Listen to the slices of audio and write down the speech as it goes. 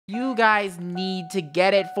You guys need to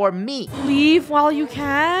get it for me. Leave while you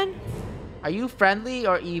can. Are you friendly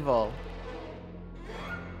or evil?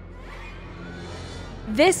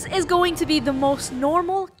 This is going to be the most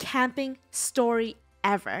normal camping story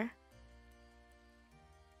ever.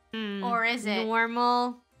 Or is it?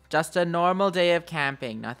 Normal. Just a normal day of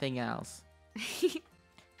camping, nothing else.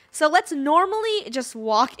 So let's normally just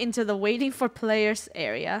walk into the waiting for players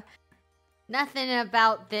area. Nothing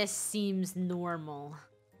about this seems normal.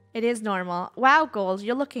 It is normal. Wow, Gold,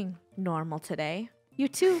 you're looking normal today. You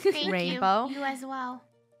too, Thank Rainbow. You as well.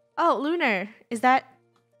 Oh, Lunar, is that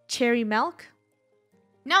cherry milk?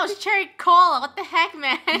 No, it's cherry cola. What the heck,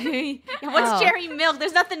 man? What's Oh. cherry milk?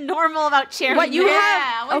 There's nothing normal about cherry What you milk.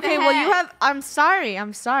 have? what the Okay, well you heck? have. I'm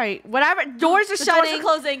sorry. Whatever. Doors are The shutting. doors are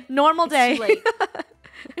closing. Normal day. Too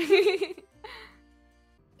late.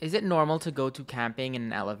 Is it normal to go to camping in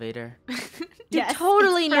an elevator? Yes,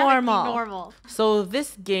 totally it's perfectly normal. normal. So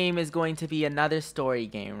this game is going to be another story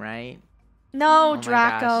game, right? No, Oh my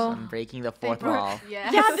Draco. gosh, I'm breaking the fourth wall.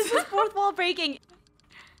 Yes. Yeah, this is fourth wall breaking.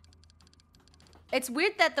 It's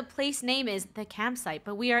weird that the place name is the campsite,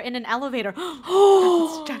 but we are in an elevator.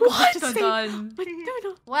 Oh, what? Dun.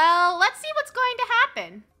 Well, let's see what's going to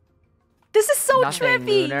happen. This is so Nothing,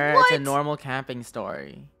 trippy. Lunar. What? It's a normal camping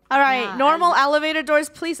story. All right, Yeah, normal elevator doors,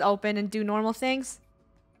 please open and do normal things.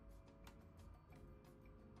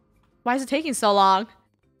 Why is it taking so long?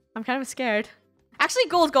 I'm kind of scared. Actually,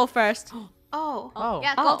 Gold, go first. Oh. Oh.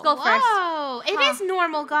 Yeah, Oh. Gold, go first. Whoa. It is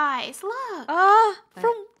normal, guys. Look.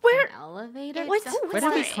 From where? An elevator? What? Where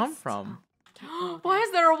did we come from? Why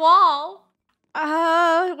is there a wall?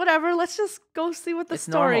 Whatever. Let's just go see what the It's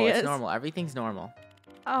story normal. is. It's normal. Everything's normal.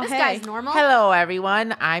 Oh, This hey. guy's normal. Hello,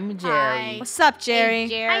 everyone. I'm Jerry. Hi. What's up, Jerry? Hey,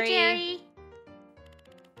 Jerry. Hi, Jerry.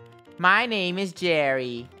 My name is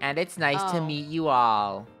Jerry, and it's nice to Oh. meet you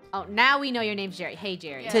all. Oh, now we know your name's Jerry. Hey,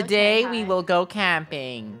 Jerry. Yeah. Today, okay, we hi. will go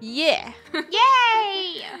camping. Yeah.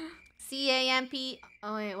 Yay! CAMP.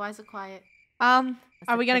 Oh, wait. Why is it quiet?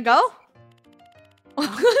 Are we gonna go?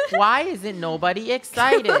 Why isn't nobody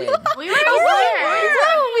excited? We were here. We You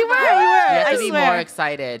were. have I to be swear. more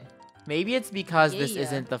excited. Maybe it's because this Yeah.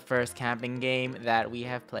 isn't the first camping game that we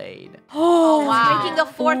have played. Oh, wow. Breaking the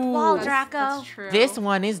fourth wall, Ooh. Draco. That's true. This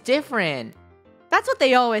one is different. That's what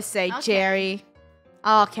they always say, Okay. Jerry.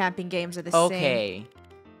 All camping games are the same. Okay,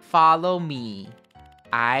 follow me.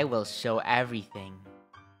 I will show everything.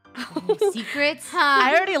 Secrets?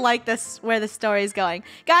 I already like this where the story is going.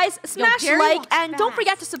 Guys, smash Jerry like walks and don't fast.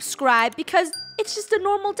 forget to subscribe because it's just a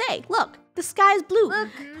normal day. Look, the sky is blue. Look.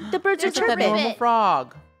 The birds Look are at that chirping. normal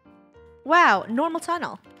frog. Wow, normal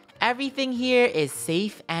tunnel. Everything here is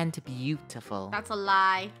safe and beautiful. That's a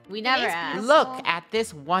lie. We never It is asked. Look at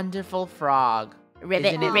this wonderful frog.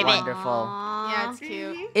 Ribbit, Isn't it ribbit. wonderful? Yeah, it's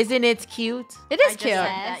cute. Isn't it cute? It I is just cute. said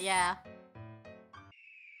that, yeah.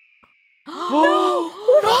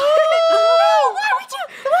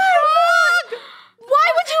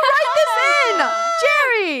 Why would you write this in?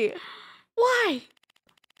 Jerry! Why?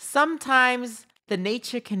 Sometimes the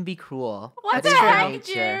nature can be cruel. What That's the true. heck,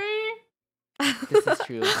 Nature. Jerry? This is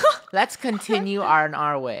true. Let's continue on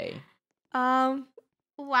our way.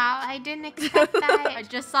 Wow, I didn't expect that. I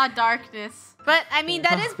just saw darkness. But, I mean,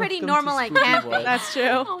 that is pretty Welcome to normal at Spooky camping. Woods. That's true.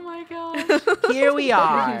 Oh my gosh. Here we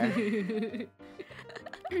are.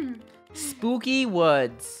 Spooky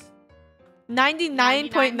Woods.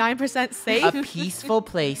 99.9% safe. A peaceful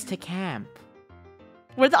place to camp.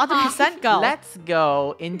 Where'd the other percent go? Let's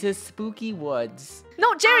go into Spooky Woods.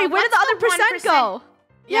 No, Jerry, where did the what's other the percent 1%? go?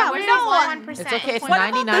 Yeah, we where's know the 1%? It's okay. It's What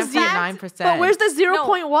about the 99.9%. But where's the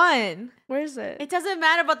 0.1? Where is it? It doesn't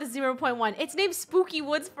matter about the 0.1. It's named Spooky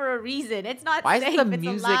Woods for a reason. It's not Why safe. does the it's a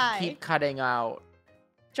music lie. keep cutting out?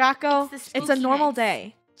 Draco, It's the it's a normal spookiness.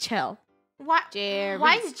 day. Chill. Why, Jerry.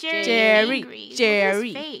 why is Jerry, Jerry, angry? Look at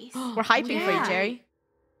Jerry. his face. We're hyping for you, Yeah. Jerry.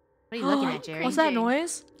 What are you looking at, Jerry? What's that Cringing.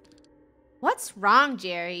 noise? What's wrong,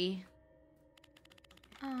 Jerry?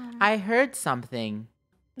 I heard something.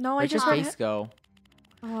 No, I Where'd your just heard face go?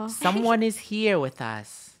 Oh. Someone is here with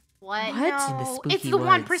us. What? What? In the No, spooky it's the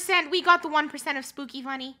woods. 1%. We got the 1% of Spooky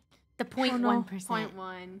Funny. The 0.1%. no.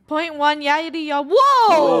 0.1. 0.1 yeah. Whoa!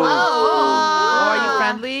 Oh, Oh. are you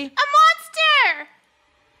friendly? A monster!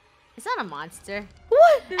 It's not a monster.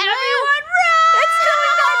 What? Everyone run! It's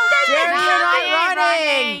coming down Jerry, No, you're not I ain't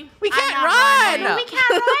running. running. We I'm can't not run. running. We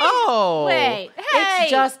can't run. Oh. Wait, hey.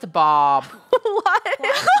 It's just Bob. What?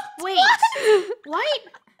 Wait. What?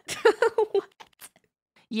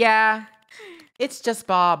 Yeah. It's just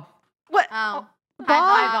Bob. What? Oh. Bob?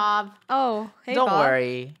 Hi, Bob. Oh, hey, Don't Bob.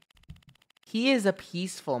 worry. He is a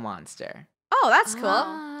peaceful monster. Oh, that's cool.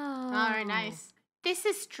 Oh. All right, nice. This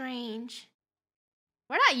is strange.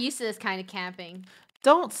 We're not used to this kind of camping.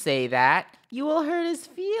 Don't say that. You will hurt his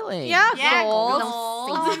feelings. Yeah, Yeah, gold.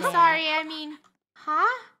 Oh, I'm sorry. I mean, huh?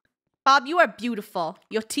 Bob, you are beautiful.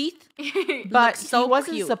 Your teeth, But so he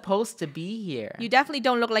wasn't cute. supposed to be here. you definitely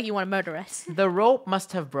don't look like you want to murder us. The rope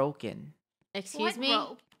must have broken. Excuse What me?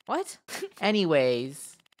 rope? What?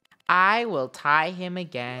 Anyways, I will tie him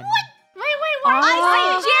again. Wait, Oh.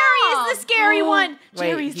 I say Jerry is the scary one. Wait,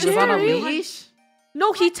 Jerry's he was on a Jerry. leash?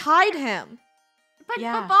 No, he tied him. But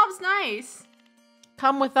Yeah. Bob's nice.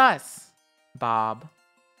 Come with us, Bob.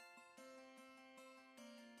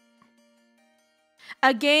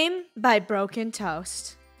 A game by Broken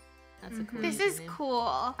Toast. That's a cool This is name.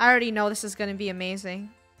 cool. I already know this is going to be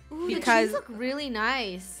amazing. Ooh, Because- the trees look really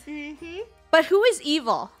nice. Mm-hmm. But who is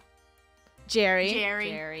evil? Jerry.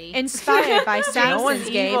 Jerry. Inspired by No Samson's one's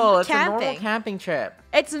game, evil. It's a normal camping. camping trip.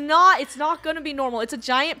 It's not going to be normal. It's a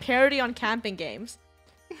giant parody on camping games.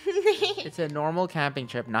 It's a normal camping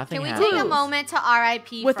trip. Nothing Can we happens. take a moment to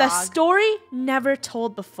R.I.P. With Frog? a story never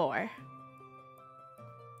told before.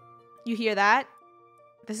 You hear that?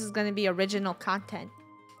 This is going to be original content.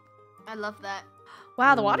 I love that.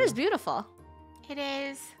 Wow, the water's beautiful. It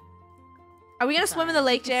is. Are we going to swim in the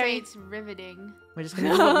lake, You could say Jerry? it's riveting. We're just gonna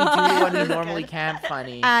do what we do when we normally camp,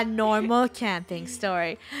 funny. A normal camping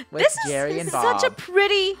story. With This Jerry is and Bob. such a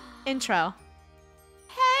pretty intro.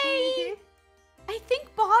 Hey! I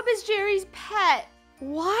think Bob is Jerry's pet.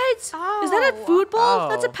 What? Is that a food bowl? Oh.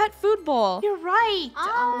 That's a pet food bowl. You're right.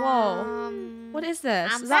 Whoa. What is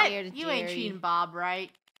this? I'm Is that- scared of You ain't Jerry. cheating Bob,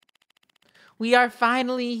 right? We are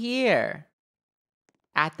finally here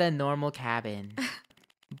at the normal cabin.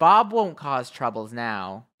 Bob won't cause troubles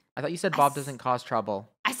now. I thought you said Bob doesn't cause trouble.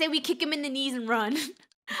 I say we kick him in the knees and run.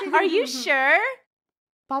 Are you sure?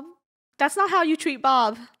 Bob, that's not how you treat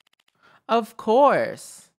Bob. Of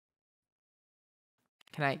course.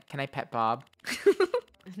 Can I pet Bob?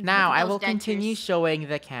 Now I Those will continue dentures. showing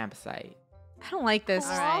the campsite. I don't like this.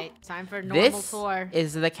 All right, time for a normal This tour.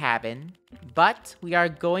 is the cabin, but we are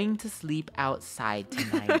going to sleep outside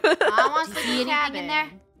tonight. I want Do to you see see anything in there?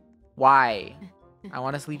 Why? I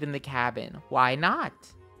want to sleep in the cabin. Why not?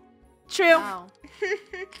 True. Oh.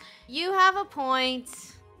 You have a point.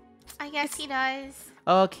 I guess he does.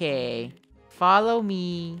 Okay, follow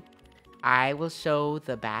me. I will show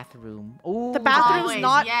the bathroom. Ooh, The bathroom's Always,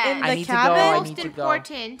 not yes. in I the need to go, I cabin? need Most to go.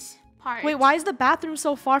 important part. Wait, why is the bathroom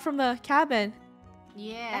so far from the cabin?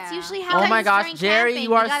 Yeah. That's usually how Oh it my is gosh, during Jerry, camping. you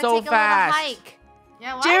We are gotta so take fast. A little hike.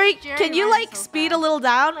 Yeah, why Jerry, is can you running like so speed a fast? little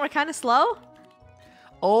down? We're kind of slow.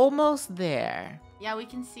 Almost there. Yeah, we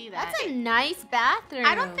can see that. That's a nice bathroom.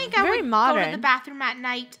 I don't think I Very would go to modern. the bathroom at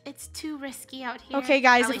night. It's too risky out here. Okay,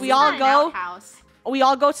 guys, At if least we it's all not an go- outhouse. We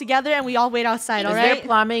all go together and we all wait outside, Is all there right?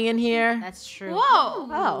 plumbing in here? That's true. Whoa.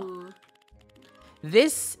 Oh.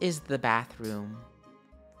 This is the bathroom.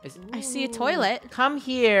 I see a toilet. Come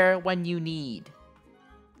here when you need.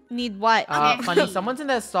 Need what? Okay. Funny, someone's in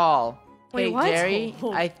the stall. Wait, Hey, what? Jerry,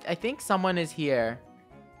 Oh. I think someone is here.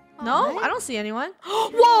 No, I don't see anyone.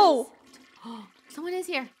 Whoa! Someone is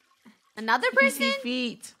here. Another You person? see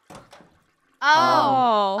feet.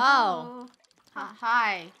 Oh. Oh.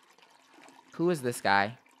 Hi. Who is this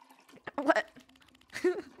guy? What?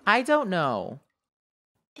 I don't know.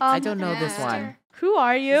 I don't know this one. Who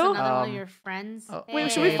are Is you? another one of Um, your friends? oh,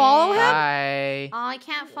 Wait, should we Hey. follow him? Hi. Oh, I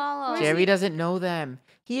can't follow. Jerry doesn't know them.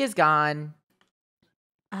 He is gone.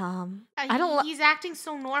 I don't. He's acting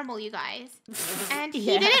so normal, you guys. And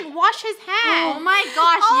he Yeah. didn't wash his hands. Oh my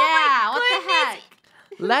gosh, Oh yeah. my What the goodness.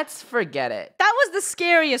 heck? Let's forget it. That was the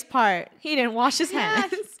scariest part. He didn't wash his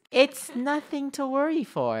hands. It's nothing to worry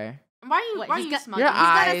for. Why are you, What, why are he's you got- smuggling? Your He's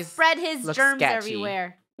gotta eyes spread his look germs sketchy.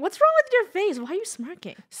 everywhere. What's wrong with your face? Why are you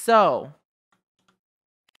smirking? So,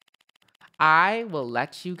 I will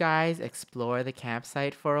let you guys explore the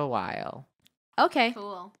campsite for a while. Okay.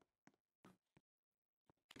 Cool.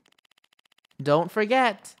 Don't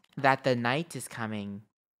forget that the night is coming.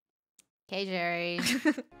 Okay, Jerry.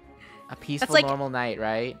 A peaceful, like- normal night,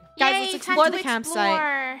 right? Guys, Yay, let's time explore to the campsite.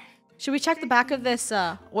 explore. Should we check the back of this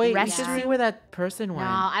Wait, we restroom? should see where that person No, went.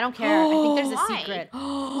 I don't care. I think there's a Why? secret.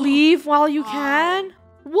 Leave while you can?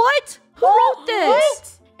 What? Who wrote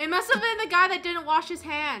this? It must have been the guy that didn't wash his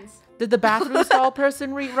hands. Did the bathroom stall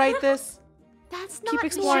person write this? That's Keep not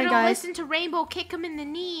exploring, me. guys. Listen to Rainbow kick him in the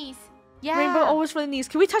knees. Yeah. Rainbow always for the knees.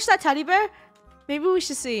 Can we touch that teddy bear? Maybe we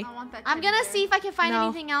should see. I want that. I'm gonna teddy see if I can find No.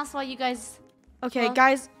 anything else while you guys. Okay, Well-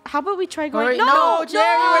 guys, how about we try going? Hurry- no,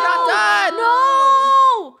 Jerry, we're not done.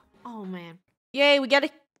 No! Oh man. Yay, we get to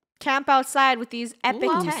camp outside with these epic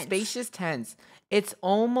Ooh, tents. spacious tents. It's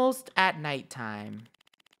almost at nighttime.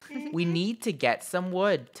 We need to get some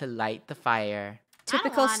wood to light the fire.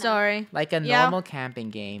 Typical wanna. story. Like a Yeah. normal camping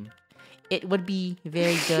game. It would be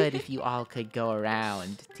very good if you all could go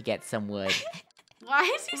around to get some wood. Why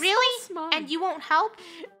is he Really? so smart? And you won't help?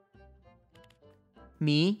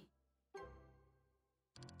 Me?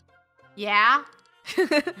 Yeah.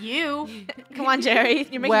 You. Come on, Jerry.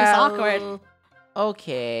 You're making this awkward.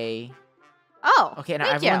 Okay. Oh. Okay, now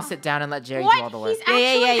thank everyone you. sit down and let Jerry do What? all the work. He's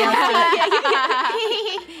Yeah,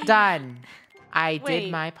 actually Done. I Wait.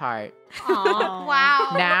 did my part. Aw.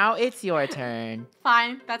 Wow. Now it's your turn.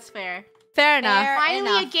 Fine, that's fair. Fair enough. Fair. Finally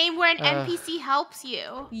a enough. game where an Ugh. NPC helps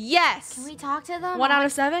you. Yes. Can we talk to them? 1 out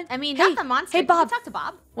of 7? I mean, Hey, not the monster. hey, Can we Bob. talk to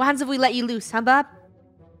Bob? What happens if we let you loose, huh, Bob?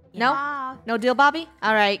 No? Yeah. No deal, Bobby?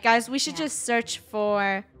 All right, guys, we should Yeah. just search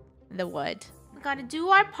for the wood. We gotta do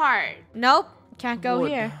our part. Nope, can't go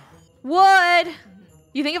Wood. here. Wood!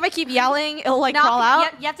 You think if I keep yelling, it'll like Knock, crawl out?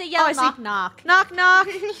 Yep, you have to yell I see. knock, knock. Knock, knock.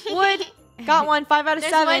 Wood. Got one. 5 out of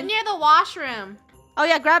There's 7. one near the washroom. Oh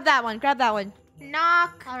yeah, grab that one. Grab that one.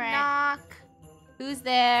 Knock, All right. knock. Who's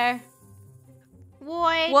there?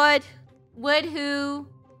 Wood. Wood. Would who?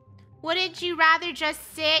 Wouldn't you rather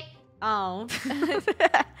just sit? Oh.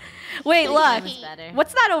 Wait, This look. time is better.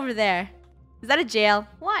 What's that over there? Is that a jail?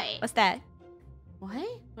 What? What's that? What?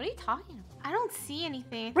 What are you talking about? I don't see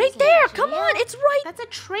anything. Right That's a there. jail. Come on. It's right. That's a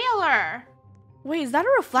trailer. Wait, is that a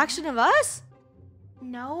reflection of us?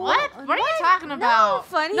 No. What? What are you talking about?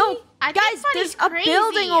 Funny. No, I think guys, Funny's there's a crazy.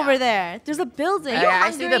 building over there. There's a building. I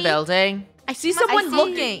see the building. I see Must someone be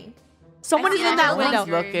looking. Someone I is see in that that building. window.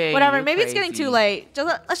 Someone's looking. Whatever. You're Maybe it's getting too crazy. late.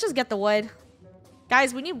 Let's just get the wood.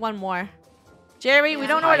 Guys, we need one more. Jerry, we Yeah.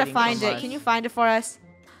 don't know where to Hiding find from it. us. Can you find it for us?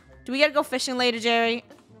 Do we gotta go fishing later, Jerry?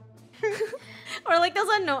 Or like those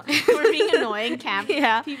we're being annoying camp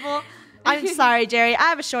Yeah. people. I'm sorry, Jerry. I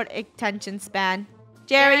have a short attention span.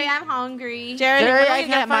 Jerry, I'm hungry. Jerry, Jerry, we're I gonna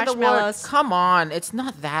get can't find the wood. marshmallows. Come on, it's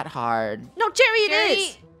not that hard. No, Jerry, Jerry, it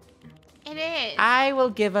is. It is. I will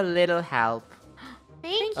give a little help.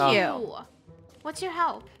 Thank Thank you. you. What's your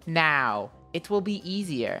help? Now, it will be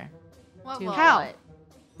easier. What To will help. it?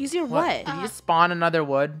 Easier What? what? Did you spawn another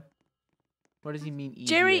wood? What does he mean easier?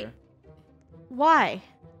 Jerry- Why?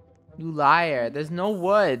 You liar. There's no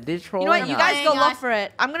wood. They're You trolling know what? You us. guys go Playing look us. for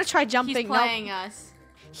it. I'm gonna try jumping. He's Nope. playing us.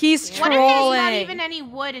 He's What trolling. if there's not even any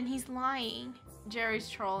wood and he's lying? Jerry's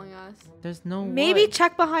trolling us. There's no Maybe wood.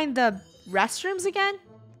 check behind the restrooms again.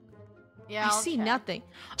 Yeah, I I'll see check. nothing.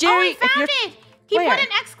 Oh, Jerry, he found it! He Where? put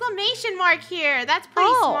an exclamation mark here. That's pretty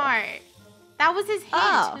Oh. smart. That was his hint.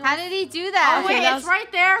 Oh. How did he do that? Oh, Okay, wait, that it's was-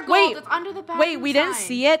 right there, Gold. Wait, It's under the bathroom wait, we didn't sign.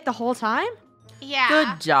 see it the whole time? Yeah.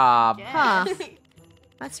 Good job. Huh. Yes.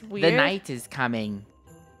 That's weird. The night is coming.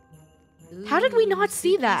 How did we not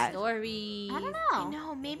see spooky that? Story. I don't know.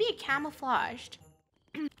 No, maybe it camouflaged.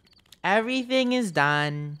 Everything is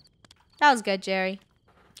done. That was good, Jerry.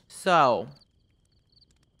 So,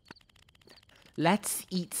 let's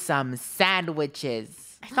eat some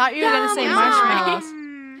sandwiches. I thought you were gonna say Yum. marshmallows.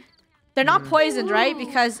 Mm. They're not poisoned, right?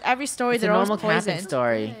 Because every story It's a they're always normal camping poisoned.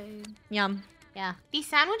 story. Yum. Yeah. These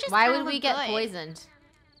sandwiches Why kinda would we look get good. poisoned?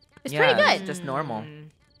 It's Yeah, pretty good. It's just normal.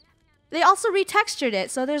 They also retextured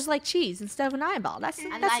it, so there's like cheese instead of an eyeball. That's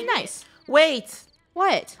I that's like nice. Wait,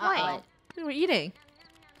 What? Uh-oh. What are we eating?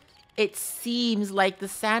 it seems like the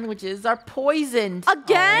sandwiches are poisoned. Again?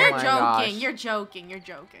 Oh You're my joking. gosh. You're joking. You're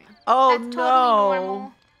joking. Oh That's no. totally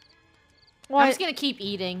normal. I'm just gonna keep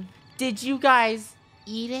eating. Did you guys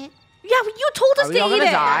eat it? Yeah, but you told us Are to we all eat gonna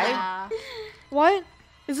it. die? Yeah. What?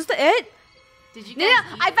 Is this the it? Did you No, guys?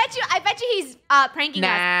 no, eat I it? bet you he's pranking us.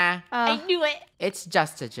 Nah, I knew it. it's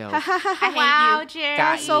just a joke. I hate wow, you. Jerry.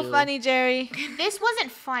 Got That's so you. funny, Jerry. This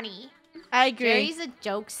wasn't funny. I agree. Jerry's a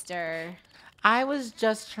jokester. I was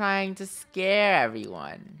just trying to scare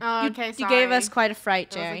everyone. Oh, You- okay, you sorry. gave us quite a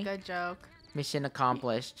fright, That was a Jerry. good joke. Mission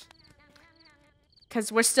accomplished.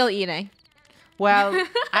 Because we're still eating. Well,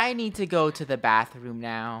 I need to go to the bathroom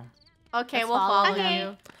now. Okay, Let's we'll follow Okay.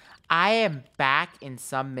 you. I am back in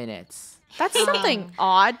some minutes. That's Okay. something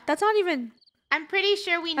odd. That's not even. I'm pretty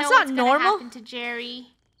sure we know That's what's not gonna normal. happen to Jerry.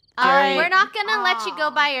 Jerry- We're not gonna let you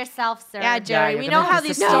go by yourself, sir. Yeah, Jerry. you're we gonna know have how to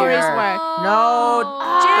these disappear. stories work.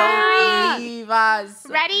 No, Jerry! don't leave us.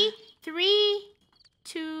 Ready? 3,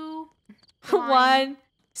 2, 1.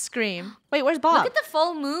 Scream. Wait, where's Bob? Look at the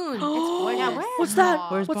full moon. It's gorgeous. Yeah, where What's is that?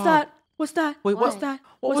 Bob? Where's What's Bob? that? What's that? Wait, What's what- that?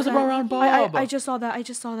 what What's was that? around Bob? I just saw that. I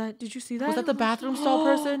just saw that. Did you see that? Was that the bathroom stall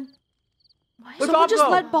person? What? Where'd Someone Bob just go?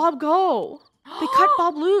 let Bob go. They cut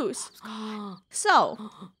Bob loose. So,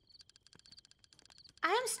 I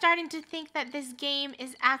am starting to think that this game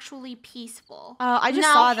is actually peaceful. I just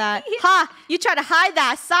No. saw that. Ha! You tried to hide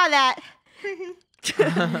that. I saw that.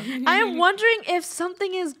 I am wondering if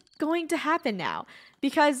something is going to happen now.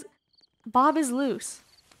 Because Bob is loose.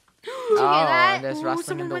 Did you hear that? And there's Ooh, rustling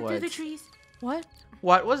someone in the went through the woods. trees. What?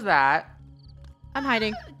 What was that? I'm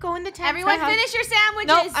hiding. Go in the tent. Everyone Hi. finish your sandwiches.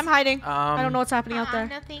 No, I'm hiding. I don't know what's happening out there.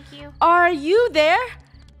 No, thank you. Are you there?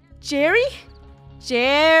 Jerry?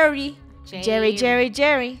 Jerry.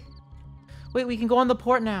 Jerry. Wait, we can go on the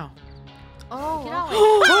port now. Oh.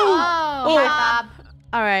 Oh, Oh. hi, Bob.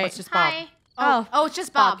 All right. It's just Bob. Hi. Oh, it's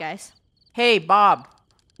just Bob, Bob. guys. Hey, Bob.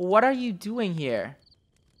 What are you doing here?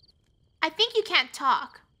 I think you can't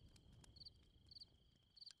talk.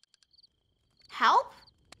 Help?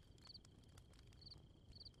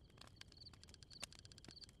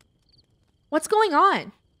 What's going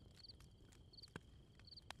on?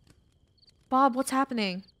 Bob, what's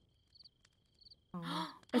happening? It's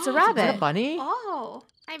a Is it a rabbit. bunny? Oh.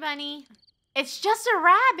 Hi, Bunny. It's just a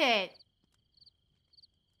rabbit.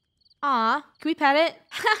 Aw, can we pet it?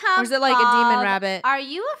 Or is it like a demon Bob, rabbit? Are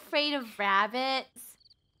you afraid of rabbits?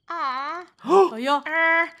 Aw. Oh, yeah.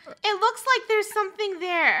 It looks like there's something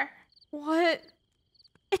there. What?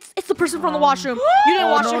 It's the person from the washroom. You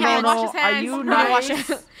didn't wash no, your no, hands. no. Wash his Are hands. you You didn't wash your nice?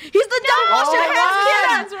 hands. He's the don't wash your Oh, hands kid. what?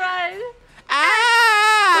 That's right.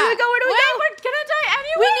 Ah! Where do we go? Where do we go? We're gonna die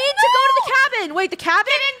anyway. We need to go to the cabin. Wait, the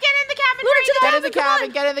cabin? Get in the cabin. Luna, to the Get in the cabin. Come cabin.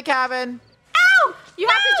 on. Get in the cabin. You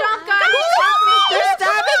have to jump, guys. They're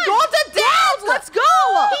stabbing. Go to death. Let's go.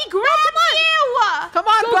 He grabbed you. Come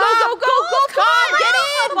on, Go, Bob. go, go, go, go. Come on, get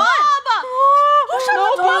in. Bob. No,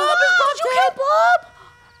 Bob. Is Bob.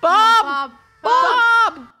 Bob.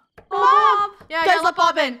 Bob. Bob. Yeah, Guys, let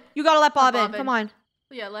Bob in. You gotta let Bob in. Bob in. Come on.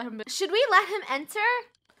 Yeah, let him. Should we let him enter?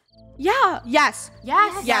 Yeah. Yes.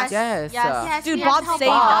 Yes. Yes. Yes, Dude, we have Bob to help saved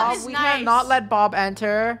Bob, us. we cannot let Bob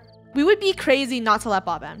enter. We would be crazy not to let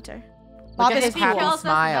Bob enter. Look Bob at is his cool. happy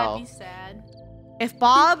smile. That'd be sad. If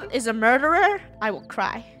Bob is a murderer, I will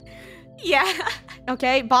cry. Yeah.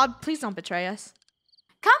 Okay, Bob, please don't betray us.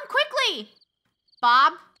 Come quickly,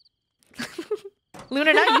 Bob.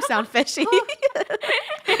 Luna, now you sound fishy.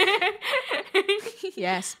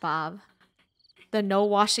 Yes, Bob. The no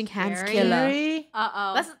washing hands Jerry? killer. Jerry?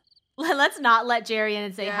 Let's not let Jerry in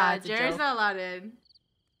and say hi. Yeah, It's a Jerry's joke. not allowed in.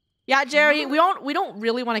 Yeah, Jerry, we don't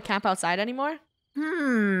really want to camp outside anymore.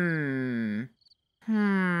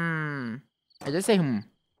 I just say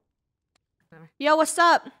Yo, what's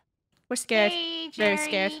up? We're scared. Hey, Very Jerry.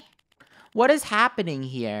 scared. What is happening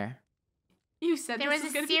here? You said There this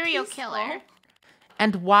was gonna a be serial peaceful. killer.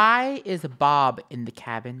 And why is Bob in the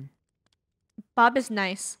cabin? Bob is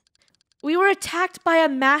nice. We were attacked by a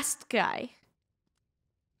masked guy.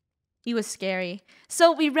 He was scary.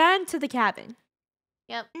 So we ran to the cabin.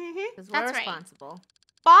 Yep. Mm-hmm. Because we're That's right. responsible.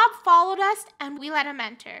 Bob followed us, and we let him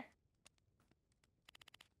enter.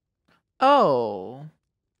 Oh,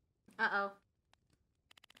 Uh-oh.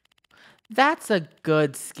 that's a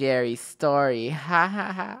good scary story. Ha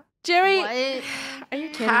ha ha. Jerry, What? are you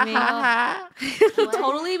Ha kidding me? ha ha. He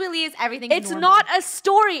totally believes everything. It's not a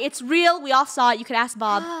story. It's real. We all saw it. You could ask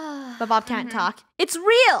Bob, but Bob can't Mm-hmm. talk. It's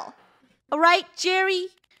real. All right, Jerry?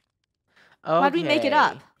 Why'd we make it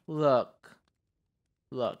up? Okay,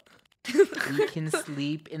 Look. We can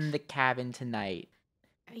sleep in the cabin tonight.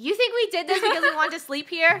 You think we did this because we wanted to sleep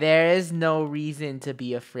here? There is no reason to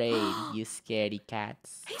be afraid, you scaredy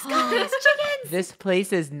cats. He's got these chickens. This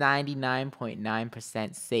place is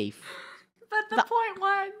 99.9% safe. But the point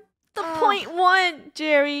one. The point one,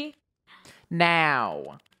 Jerry.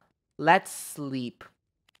 Now, let's sleep.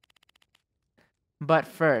 But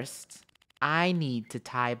first, I need to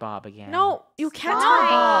tie Bob again. No, you can't Stop. tie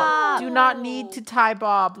Bob. Do not need to tie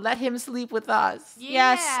Bob. Let him sleep with us.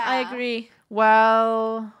 Yes, I agree.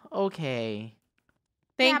 Well, okay.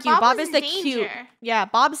 Thank Yeah, you. Bob Bob was is in the cute. danger. Yeah,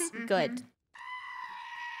 Bob's Mhm. good.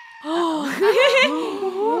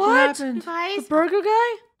 What What? happened? You guys, The burger guy?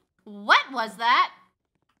 What was that?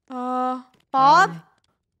 Bob?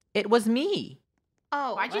 It was me.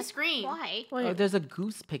 oh, Why'd you scream? Why? Oh, Wait. there's a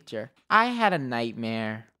goose picture. I had a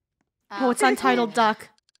nightmare. Oh, it's Untitled Duck.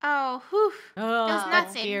 Oh, whew. Oh, That's that's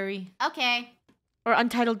nothing. scary. Okay, Or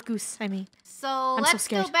Untitled Goose, I mean. so I'm so let's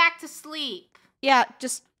go scared. back to sleep. Yeah,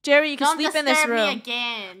 just, Jerry, you can Don't sleep in this disturb me room.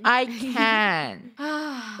 again. I can.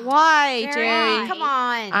 Why, Jerry, Jerry? Come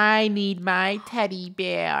on. I need my teddy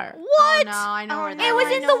bear. What? Oh, no, I know Oh, where no, that It was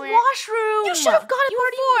I in know the where- washroom. You should have got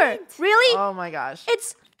it before. Really? Oh my gosh.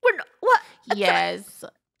 It's, we're, what? Yes.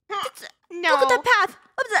 No. Look at that path.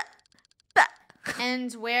 Up that.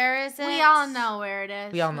 And where is it? We all know where it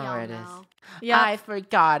is. We all know where it is. Yeah. I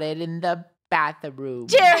forgot it in the bathroom.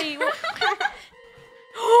 Jerry.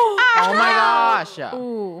 Oh my gosh.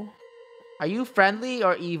 Ooh. Are you friendly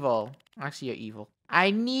or evil? Actually, you're evil. I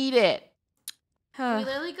need it. We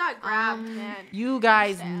literally got grabbed, man. You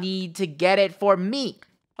guys Sam. need to get it for me.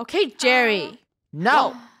 Okay, Jerry.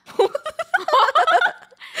 No.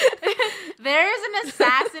 There's an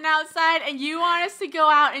assassin outside, and you want us to go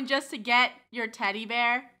out and just to get your teddy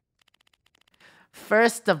bear?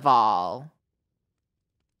 First of all,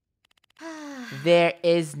 there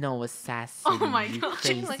is no assassin. Oh my you gosh.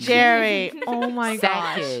 crazy. Jerry. Oh my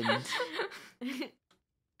gosh. Second,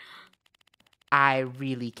 I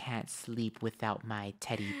really can't sleep without my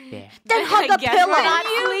teddy bear. Then hug a guess pillow. we're not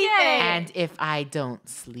You sleeping. get- And if I don't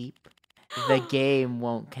sleep, the game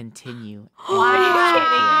won't continue.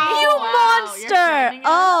 Wow. You Wow, you're monster! threatening us?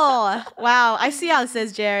 Oh, wow. I see how this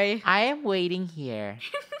is, Jerry. I am waiting here.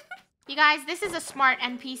 You guys, this is a smart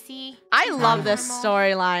NPC. I He's love not this normal.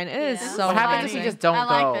 story It is Yeah. so What happens if funny. we just don't I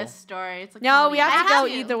go? like this story. It's a No, we comedy. have to I go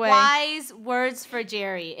have either way. wise words for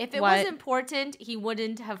Jerry. If it What? was important, he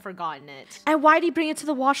wouldn't have forgotten it. And why'd he bring it to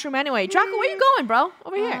the washroom anyway? Draco, where you going, bro?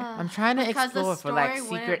 Over here. I'm trying to Because the explore for like story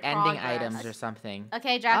wouldn't secret ending progress. items or something.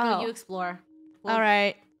 Okay, Draco, Oh. you explore. We'll All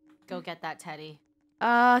right. go get that teddy.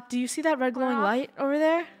 Do you see that red glowing Well- light over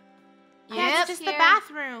there? Yeah, Yep, it's just the here.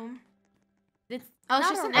 bathroom. It's Oh, it's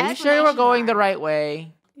not just a an Are you red- sure we're going the mark. right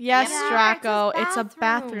way? Yes, Yeah, Draco. it's his It's a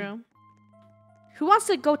bathroom. Who wants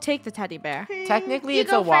to go take the teddy bear? Technically, You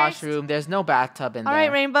it's go a first. washroom. There's no bathtub in All there.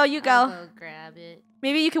 right, Rainbow, you I'll go. go grab it.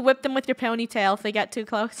 Maybe you can whip them with your ponytail if they get too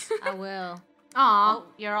close. I will. Aw. Oh,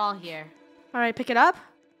 you're all here. All right, pick it up.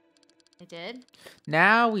 I did.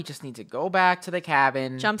 Now we just need to go back to the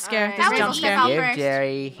cabin. Jump scare. Alright. This That is was jump easy. scare. How Give first?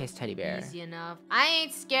 Jerry his teddy bear. Easy enough. I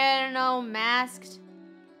ain't scared of no masked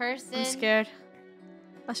person. I'm scared.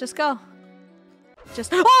 Let's just go.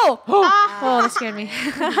 Just oh Ah. that scared me.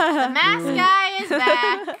 The mask guy is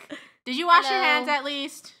back. Did you wash your Hello. hands at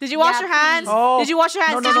least? Did you wash Yeah, your hands? please. Did you wash your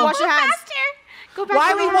hands? No, Did you no. wash your hands? Go back Why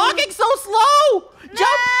to are we normal. walking so slow? Jump!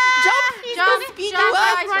 He's Jump, the speedy jump,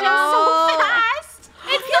 one. guys, running Oh. so fast.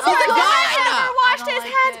 It feels Oh, like God. God never washed I don't his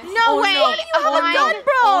like hands. this. No Oh, way. no. You have a my- gun,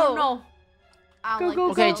 bro. Oh no. I Go, like go,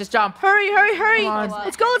 this. Okay, go. just jump. Hurry, hurry, hurry. Come on.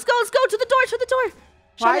 Let's go, let's go, let's go to the door, to the door.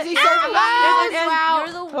 Why Shut is he it. so Ah, fast? and- Wow.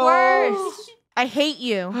 You're the Oh. worst. I hate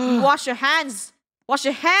you. Wash your hands. Wash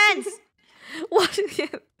your hands. Wash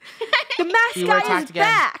The mask You were guy attacked is again.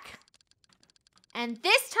 back. And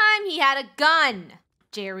this time he had a gun,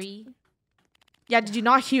 Jerry. Yeah, did you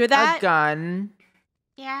not hear that? A gun.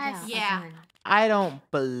 Yes. a Yeah. gun. I don't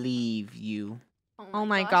believe you. Oh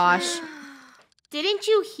my gosh. Didn't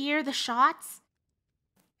you hear the shots?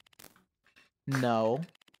 No.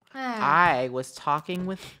 I was talking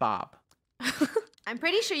with Bob. I'm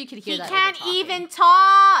pretty sure you could hear He that. can't over even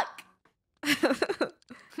talk.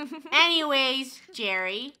 Anyways,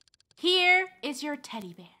 Jerry, here is your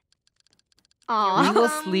teddy bear. We Aw. will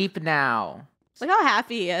sleep now. Look how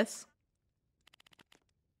happy he is.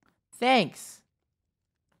 Thanks.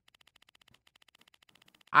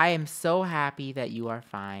 I am so happy that you are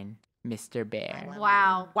fine, Mr. Bear.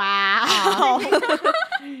 Wow. Wow.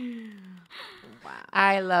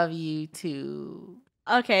 I love you too.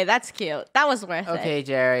 Okay, that's cute. That was worth it. Okay,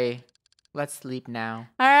 Jerry. Let's sleep now.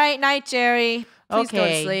 All right, night, Jerry. Please go to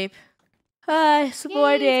Okay. sleep. It's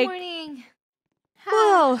morning. morning.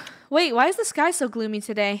 Whoa. Wait, why is the sky so gloomy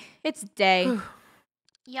today? It's day.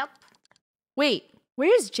 Yep. Wait,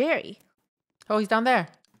 where is Jerry? Oh, he's down there.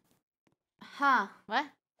 Huh. What?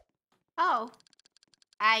 Oh.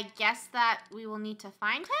 I guess that we will need to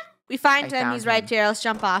find him? We find I him. found He's right him. here. Let's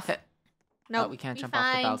jump off. Oh, Nope. we can't we jump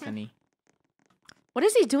off the find- balcony. What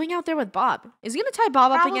is he doing out there with Bob? Is he gonna tie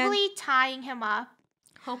Bob up again? Probably tying him up.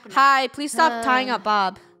 Hope not. Hi, please stop tying up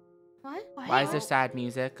Bob. What? Why is there sad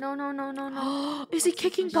music? No, no, no, no, no. Is he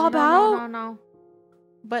kicking No, Bob no, out? No, no, no.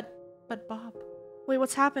 But Bob, Wait,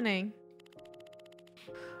 what's happening?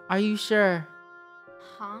 are you sure?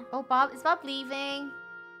 Huh? Oh, Bob, is Bob leaving?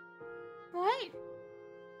 What?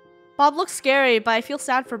 Bob looks scary, but I feel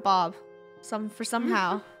sad for Bob.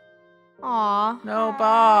 Somehow. Aw. No,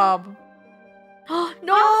 Bob.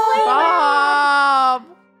 No! Bob.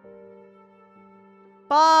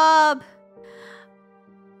 Bob!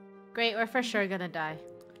 Great, we're for sure gonna die.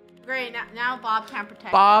 Great. Now Bob can't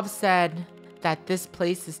protect Bob us. said that this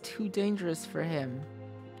place is too dangerous for him.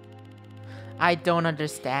 I don't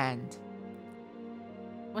understand.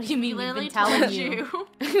 What do you mean? He We've literally been telling told you.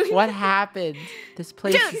 What happened? This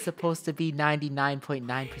place is supposed to be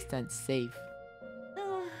 99.9% safe.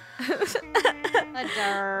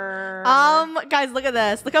 Guys, look at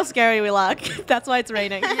this. Look how scary we look. That's why it's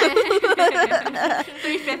raining.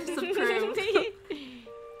 3/5 approved.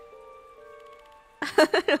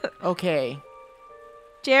 Okay.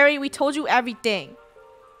 Jerry, we told you everything.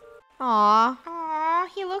 Aw. Aw,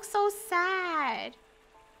 he looks so sad.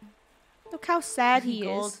 Look how sad he is.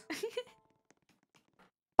 Gold.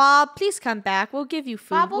 Bob, please come back. We'll give you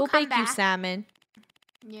food. Bob will We'll come bake you back. salmon.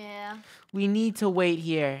 Yeah. We need to wait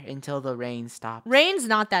here until the rain stops. Rain's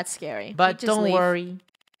not that scary. But We just don't leave. worry.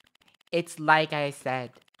 It's like I said.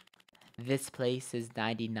 This place is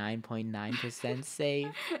 99.9% safe.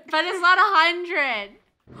 But it's not 100.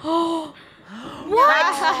 What?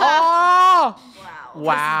 Oh! Wow.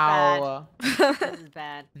 Wow. This is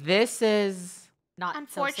bad. This is Not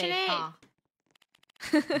Unfortunate. So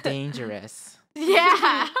safe, huh? dangerous.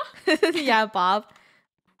 Yeah. Yeah, Bob.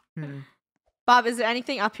 Hmm. Bob, is there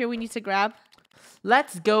anything up here we need to grab?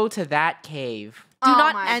 Let's go to that cave. Do Oh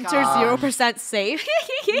not my enter God. 0% safe.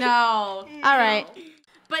 No. All right.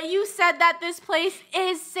 But you said that this place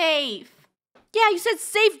is safe. Yeah, you said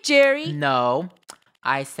safe, Jerry. No,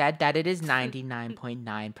 I said that it is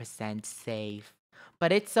 99.9% safe.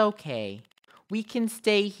 But it's okay. We can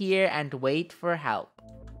stay here and wait for help.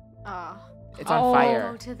 Oh. It's on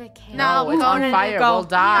fire. Go to the cave. No, it's go on to- fire. go. We'll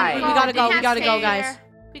die. We gotta go, They we can't gotta go, stay guys. here.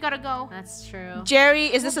 We gotta go. That's true. Jerry,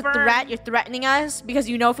 is this a We'll burn. threat? You're threatening us? Because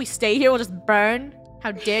you know if we stay here, we'll just burn?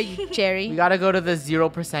 How dare you, Jerry? We gotta go to the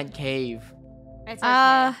 0% cave. It's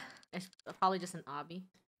okay. It's probably just an obby.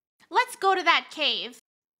 Let's go to that cave.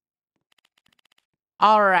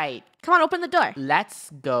 All right, Come on, open the door. let's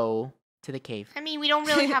go to the cave. I mean, we don't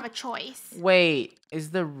really have a choice. Wait,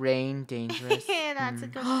 is the rain dangerous? That's a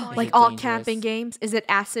Hmm. good point. Like it all dangerous? camping games? Is it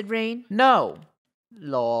acid rain? No.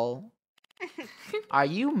 Lol. Are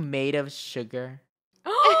you made of sugar?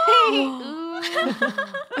 Ooh.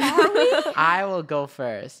 I will go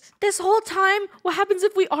first. This whole time, what happens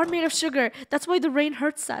if we are made of sugar? That's why the rain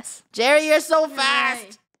hurts us. Jerry, you're so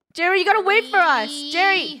fast. Jerry, you gotta wait for us.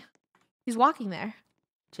 Jerry. He's walking there.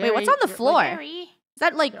 Wait, what's on the Jerry, floor? Jerry. Is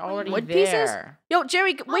that like You're already wood there. pieces? Yo,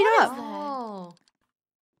 Jerry, wait what is up. that? Oh.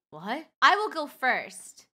 What? I will go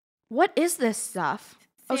first. What is this stuff?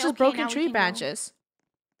 Oh, it's Say, just okay, broken now we tree can go. branches.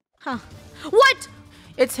 Huh. What?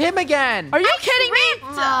 It's him again. Are you kidding me?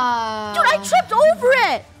 Dude, I Dude, tripped over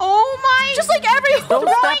it. Oh my. Just like every Don't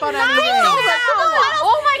step on anything.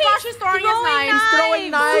 Oh my gosh, he's throwing his knives. He's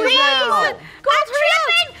throwing knives now. I'm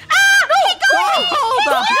tripping. Ah,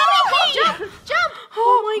 no. Jump. Jump.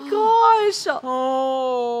 Oh my gosh.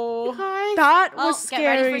 Oh. That Oh, was get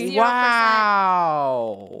ready for scary. 0%.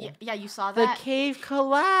 Wow. Yeah, you saw The that. cave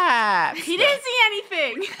collapsed. He didn't see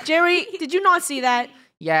anything. Jerry, did you not see that?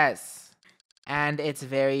 Yes. And it's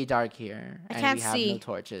very dark here. I and can't we have see. no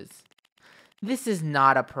torches. This is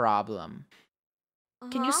not a problem.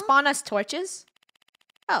 Can you spawn us torches?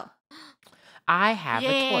 Oh. I have a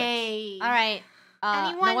torch. Yay. All right.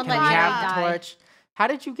 Anyone no one Can let we try have Jerry a die. torch? How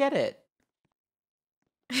did you get it?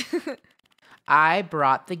 I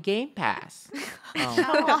brought the game pass. Oh.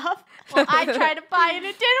 Show off. Well, I tried to buy it.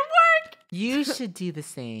 It didn't work. You should do the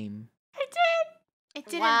same. I did. It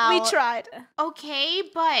didn't. Wow. We tried. Okay,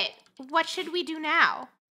 but what should we do now?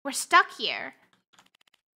 We're stuck here.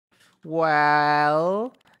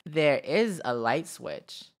 Well, there is a light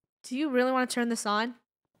switch. Do you really want to turn this on?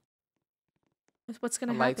 What's A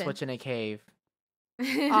gonna light happen? switch in a cave.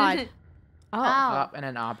 Odd. Oh. Up and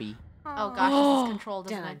an obby. Oh gosh, this is controlled,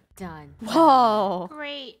 isn't Done. it? Done. Whoa.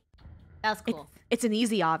 Great. That was cool. It's an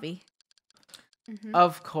easy obby. Mhm.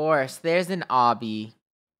 Of course, there's an obby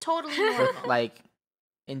Totally with normal. like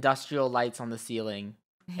industrial lights on the ceiling.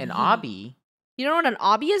 An obby? You know what an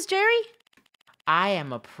obby is, Jerry? I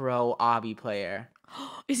am a pro obby player.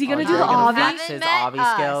 Is he Oh, gonna is do he the gonna obby? flex his Haven't met obby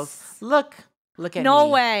us. skills? Look at No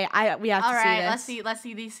me. way. We have All to right, see let's this.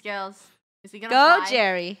 see these skills. Is he gonna Go, fly?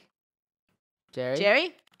 Jerry. Jerry?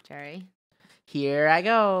 Jerry? Jerry. Here I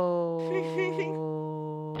go.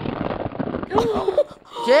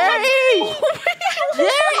 Jerry!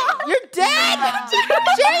 Jerry! You're dead!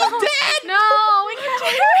 Jerry's dead! No, we can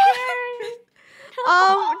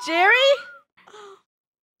Jerry?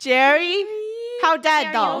 Jerry? How dead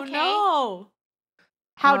Jerry, though? okay? No.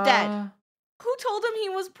 How dead? Who told him he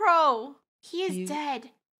was pro? He is You-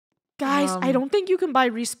 dead. Guys, I Um, don't think you can buy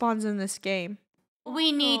respawns in this game.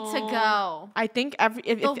 We need to go. I think The I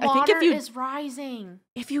think water if you is rising.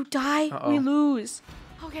 die, we Uh-oh. lose.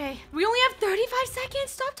 Okay. We only have 35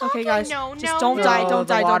 seconds. Stop talking. Okay, guys, No, just no, don't no. die, No, don't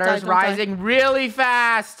the die, don't die, water's don't die. rising really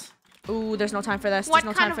fast. Ooh, there's no time for this. What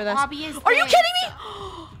There's no kind time of for this. hobby is Are you this?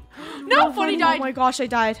 kidding me? No, Funny died. Oh my gosh, I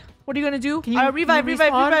died. What are you gonna do? Can you- can revive, you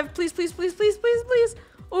revive, respawn? revive. Please, please, please, please, please, please.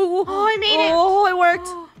 Ooh, Oh, I made it. Oh, it worked.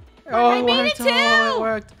 Oh, I made worked. it too. Oh, it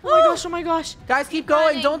worked. Oh my gosh, oh my gosh. Guys, keep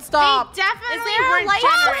going. Don't stop. They definitely Is there a weren't light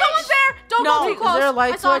generous. switch? Someone's there. Don't No. go too Is close. there a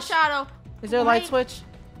light I saw a switch? shadow. Is there a light Light- switch?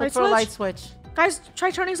 Look Light for a switch? light switch. Guys,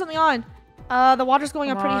 try turning something on. The water's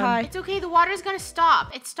going up Come pretty on. high. It's okay. The water's gonna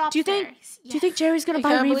stop. It stopped. Do you think? there. Do you think Jerry's gonna I buy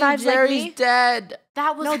can't believe revives like Jerry's me? dead.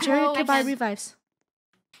 That was No, Jerry close. could buy revives.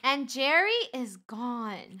 And Jerry is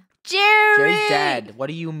gone. Jerry! Jerry's dead. What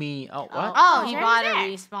do you mean? Oh, what? Oh, he Jerry's bought a there.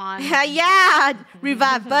 respawn. Yeah!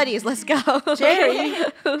 Revive buddies, let's go. Jerry,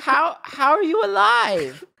 how are you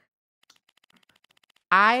alive?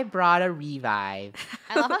 I brought a revive.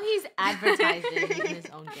 I love how he's advertising in his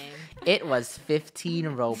own game. It was 15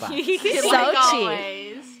 Robux. So Like cheap.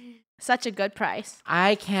 always. Such a good price.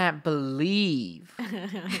 I can't believe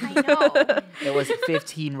I know. it was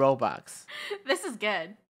 15 Robux. This is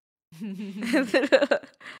good.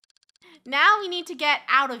 Now we need to get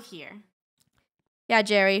out of here. Yeah,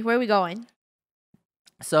 Jerry, where are we going?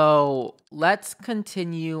 So let's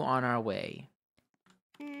continue on our way.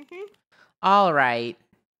 All right.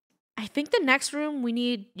 I think the next room we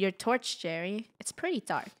need your torch, Jerry. It's pretty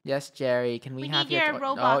dark. Yes, Jerry. Can we We have need your your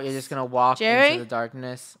Oh, Robux. you're just gonna walk Jerry? into the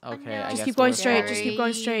darkness. Okay, no. I Just guess keep going we'll straight. go. Just keep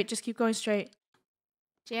going straight. Just keep going straight.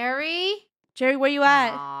 Jerry? Jerry, where you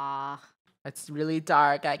at? Aw. It's really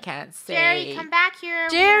dark. I can't see. Jerry, come back here.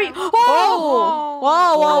 Jerry! We Whoa! are-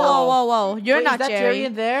 Whoa, whoa, whoa, whoa, whoa. You're Wait, not is that Jerry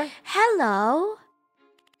in there? Hello.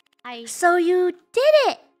 I So you did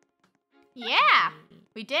it. Yeah,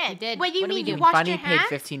 we did. We did. What do you What do we mean? do? You We washed finally your paid hands?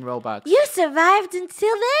 15 Robux. You survived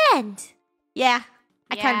until the end. Yeah,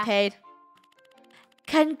 I Yeah. kind of paid.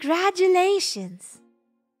 Congratulations.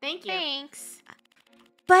 Thank you. Thanks.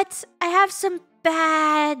 But I have some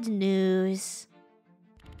bad news.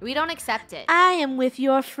 We don't accept it. I am with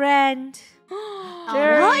your friend.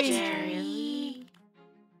 Jerry. What? Jerry.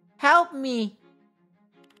 Help me.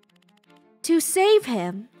 To save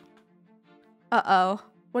him, Uh-oh.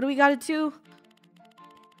 What do we gotta do?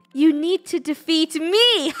 you need to defeat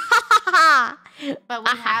me. But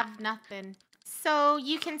we have nothing. So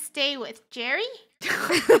you can stay with Jerry?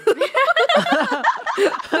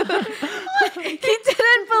 He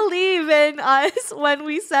didn't believe in us when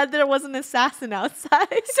we said there was an assassin outside.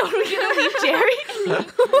 So we're gonna leave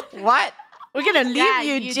Jerry? What? We're gonna leave Yeah,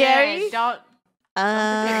 you, did. Jerry. Don't.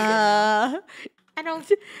 Uh, I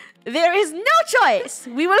don't. there is no choice.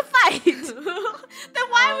 We will fight. Then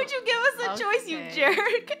why would you give us a choice, you okay.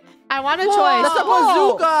 jerk? I want a Whoa, choice. that's a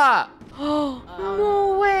bazooka.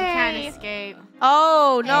 no You way. can't escape.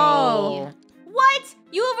 Oh no. Oh. What?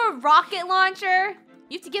 You have a rocket launcher?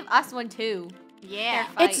 You have to give us one too. Yeah.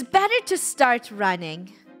 It's better to start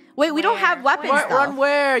running. Wait, we don't have Where? weapons though. Run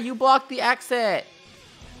where? You blocked the exit.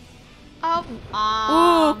 Oh,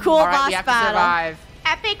 Ooh, cool All right, boss we have to battle. survive.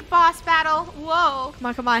 epic boss battle. Whoa. Come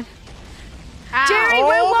on, come on. Ow. Jerry, we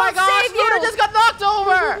Oh my won't gosh, save you. Luna just got knocked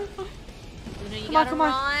over. Luna, you Come on, gotta come on.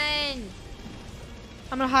 run.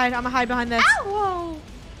 I'm gonna hide. I'm gonna hide behind this. Whoa.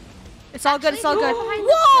 It's all good. It's all good. Behind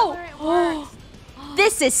the Whoa! pillar, it works.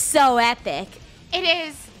 This is so epic. It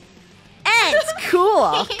is. And it's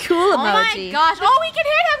cool. Cool Oh my emoji. gosh. Oh, we can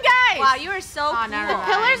hit him, guys. Wow, you are so Oh, cool. never mind. The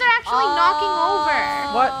pillars are actually knocking over.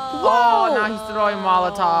 What? Oh, now he's throwing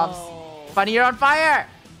Molotovs. Funny, you're on fire.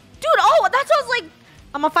 Dude, oh, that's what I was like.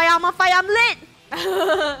 I'm on fire. I'm on fire. I'm lit.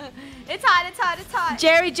 It's hot, it's hot, it's hot.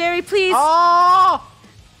 Jerry, please. Oh,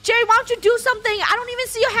 Jerry, why don't you do something? I don't even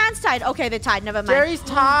see your hands tied. Okay, they're tied. Never mind. Jerry's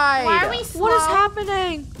tied. Why are we slow? What is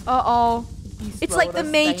happening? Uh-oh. He It's like slowed the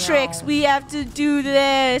us Matrix. down. We have to do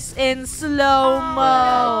this in slow-mo.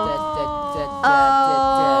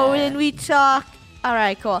 Oh, and we talk. All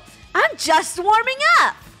right, cool. I'm just warming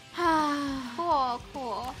up. Cool,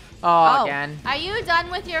 cool. Oh, again. Are you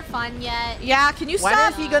done with your fun yet? Yeah, can you When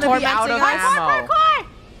stop is he gonna be out tormenting of us? ammo? Parkour.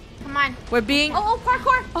 Come on. We're being... Oh,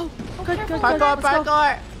 parkour. Oh, good, good, good. Parkour, Let's go.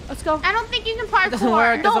 parkour. Let's go. I don't think you can parkour. It doesn't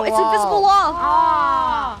work. No, There's a it's invisible wall.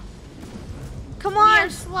 Oh. Come We on. are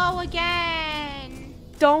slow again.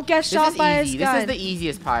 Don't get This shot is by easy. his This gun. is the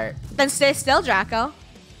easiest part. Then stay still, Draco.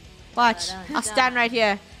 Watch. Dun, I'll dun. stand right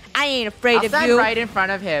here. I ain't afraid I'll of stand you. right in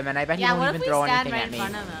front of him, and I bet he Yeah, won't what even if we throw stand anything right at in me.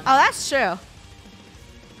 front of him? Oh, that's true.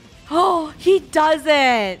 Oh, he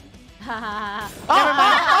doesn't.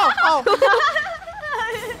 Oh.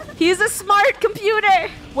 He's a smart computer.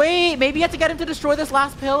 Wait, maybe you have to get him to destroy this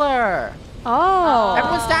last pillar. Oh.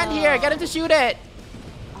 Everyone stand here. Get him to shoot it.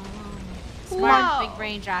 Smart, Whoa. big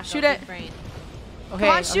brain, Draco. Shoot big it. brain. Okay,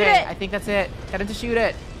 on, shoot okay. it. I think that's it. Get him to shoot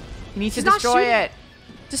it. He needs He's to not destroy shooting. it.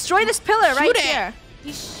 Destroy this pillar right Shoot it. here.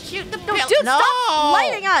 You shoot the No, pillar. dude, No. stop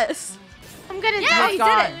lighting us. I'm gonna Yeah, die he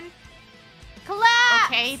God. did it. Collapse.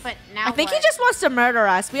 Okay, but now I think he what? just wants to murder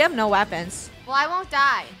us. We have no weapons. Well, I won't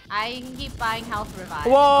die. I can keep buying health revive.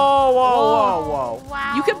 Whoa, whoa, whoa.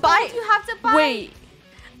 Wow. You can buy. You have to buy. Wait.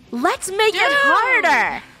 Let's make it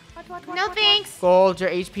harder. No thanks. Gold, your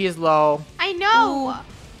HP is low. I know.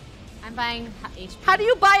 I'm buying HP. How do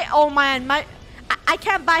you buy? Oh man, I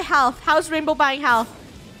can't buy health. How's Rainbow buying health?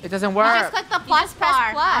 It doesn't You just work. click the plus press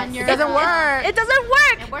bar plus. on your. It doesn't work. It doesn't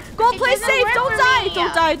work. It works- Gold, it play doesn't safe. work Don't for die. me.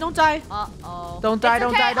 Don't die. Don't die. Uh-oh. Don't die, It's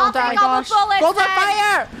don't okay, die, don't I'll die. take all the bullets Gold's on then.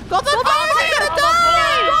 fire! Gold's on fire!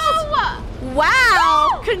 No!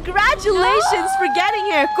 Wow. Congratulations for getting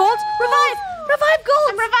here. Gold, revive. Revive Gold.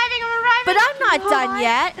 I'm reviving. But I'm not done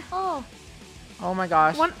yet. Oh. Oh my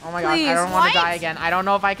gosh. One- Oh my gosh. I please, don't want to what? die again. I don't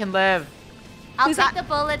know if I can live. I'll Please, take the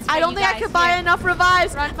bullets for I don't you think I guys. can buy Here. enough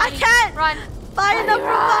revives. Run, I Bunny. can't Run. buy enough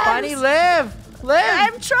revives. Bunny, live! Live!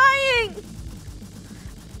 I'm trying.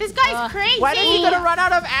 This guy's crazy. When is he gonna run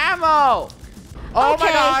out of ammo? Oh my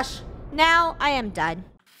Okay. gosh. Now I am done.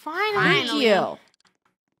 Finally. Thank you.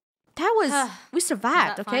 That was, we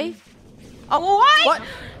survived, that okay? fun? Oh, what? What?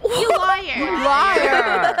 You liar.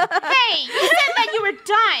 Liar! Hey, you said that you were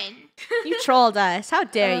done. You trolled us. How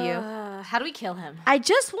dare you? How do we kill him? I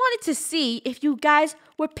just wanted to see if you guys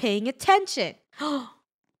were paying attention.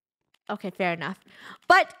 Okay, fair enough.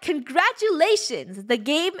 But congratulations, the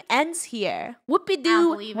game ends here. Whoopie-doo,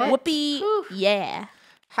 believe it. whoopee, Whew. yeah.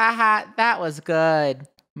 Haha, that was good,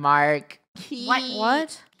 Mark.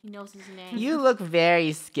 What? He knows his name. You look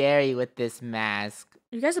very scary with this mask.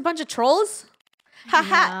 You guys a bunch of trolls?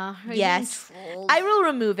 Haha, we're yes. being trolls. I will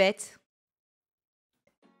remove it.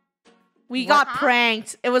 We got What?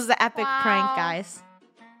 pranked. It was the epic prank, Wow. guys.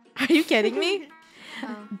 Are you kidding me?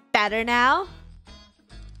 Better now?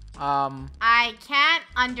 I can't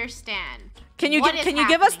understand. Can you What is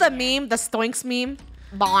give us the happening here? meme, the Stoinks meme?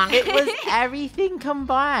 Bong. It was everything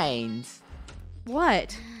combined.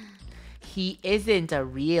 What? He isn't a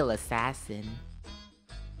real assassin.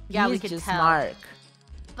 Yeah, we He's could just tell. Mark.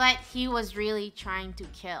 But he was really trying to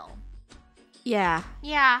kill. Yeah.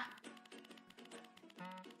 Yeah.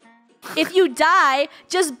 If you die,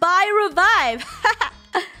 just buy revive.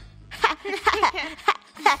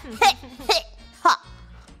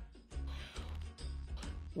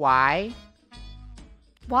 Why?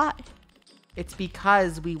 What? It's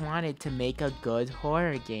because we wanted to make a good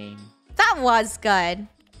horror game. That was good.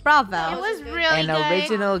 Bravo. It was really An good.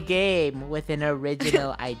 original game with an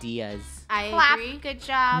original ideas. I Clap. agree. Good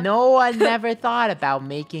job. No one never thought about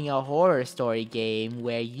making a horror story game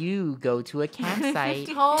where you go to a campsite.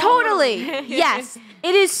 Totally. Yes.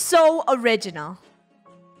 It is so original.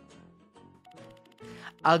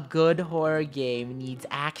 A good horror game needs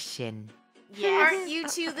action. Yes. Aren't you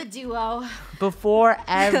two the duo? Before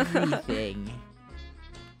everything,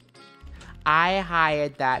 I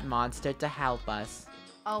hired that monster to help us,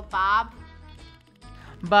 Oh, Bob.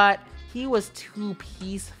 but he was too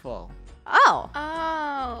peaceful, Oh.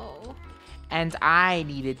 Oh. and I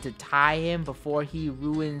needed to tie him before he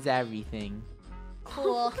ruins everything.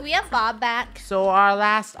 Cool. Can we have Bob back? So our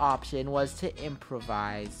last option was to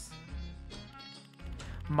improvise.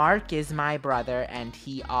 Mark is my brother, and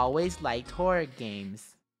he always liked horror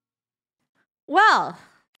games. Well,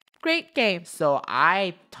 great game. So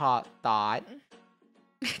I thought,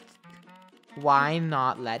 why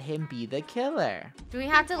not let him be the killer? Do we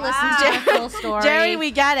have to listen Wow. to the full story? Jerry,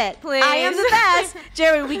 we get it. Please. I am the best.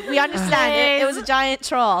 Jerry, we understand it. It was a giant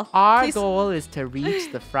troll. Our Please. goal is to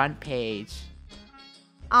reach the front page.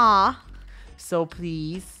 Aw. So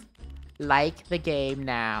please, like the game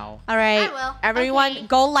now. All right. I will. Everyone, Okay.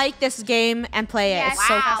 go like this game and play it. Yes. It's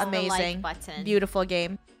so Wow. Press the amazing. like button. Beautiful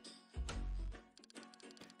game.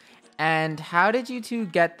 And how did you two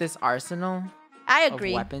get this arsenal I of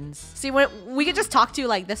agree. weapons? See, we could just talk to you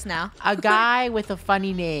like this now. A guy with a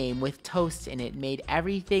funny name with toast in it made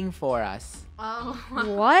everything for us. Oh.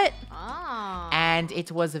 What? Oh. And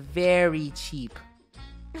it was very cheap.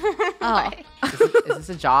 Oh. Is this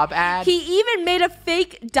a job ad? He even made a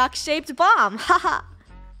fake duck-shaped bomb. Haha.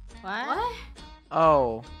 What?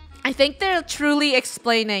 Oh. I think they're truly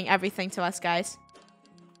explaining everything to us, guys.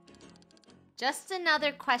 Just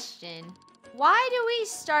another question. Why do we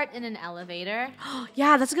start in an elevator?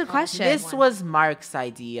 Yeah, that's a good question. This was Mark's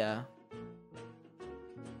idea.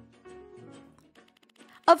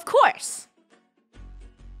 Of course.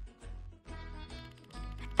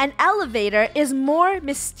 An elevator is more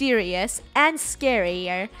mysterious and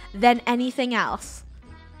scarier than anything else.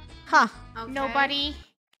 Huh. Okay. Nobody.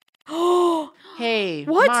 Oh, Hey,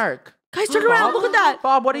 What? Mark. guys, turn around. Look at that.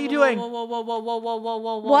 Bob, what are you doing? Whoa, whoa, whoa, whoa, whoa, whoa, whoa,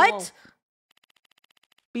 whoa, whoa. What?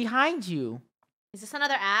 Behind you. Is this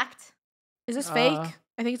another act? Is this Uh, fake?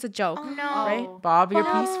 I think it's a joke. Oh no. Right? Bob, you're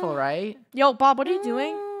Bob. peaceful, right? Yo, Bob, what are you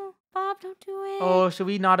doing? Bob, don't do it. Oh, should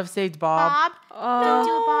we not have saved Bob? Bob. Don't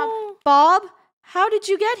do it, Bob. Bob, how did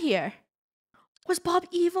you get here? Was Bob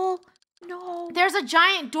evil? No. There's a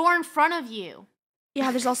giant door in front of you.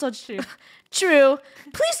 Yeah, there's also true. True.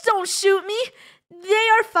 Please don't shoot me. They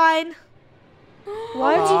are fine.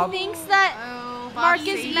 What? Bob. He thinks that Oh, Mark Bob's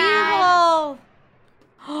is mad. evil.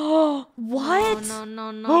 What? No,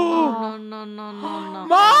 no, no, no, no, no, no, no.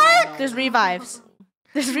 Mark! There's revives.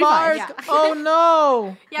 There's Mark! revives. Oh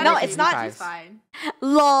no! Yeah, No, there's it's not- revives. Fine.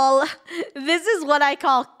 Lol. This is what I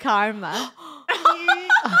call karma.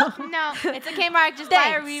 No, it's okay, Mark. Just buy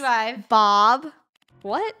a Thanks. revive. Bob.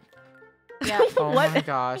 What? Yeah. Oh What? my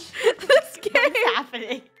gosh. This game. What's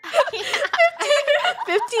happening?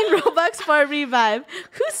 15 Robux for a revive.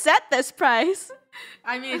 Who set this price?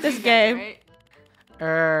 I mean, it's This you guys,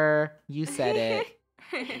 game. You said it.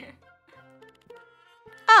 right?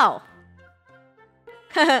 Oh.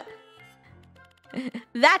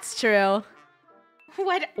 That's true.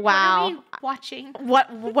 What Wow. are we watching?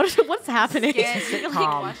 What's happening? Scared.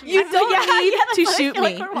 Sitcom. Watching You it. don't need that's to what I shoot feel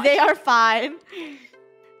like me. we're watching. They are fine.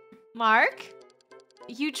 Mark,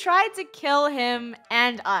 you tried to kill him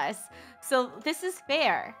and us, so this is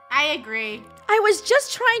fair. I agree. I was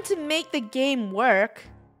just trying to make the game work.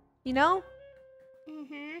 You know?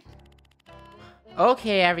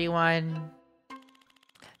 Okay, everyone.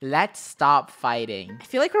 Let's stop fighting. I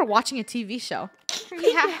feel like we're watching a TV show.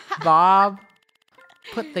 Yeah. Bob,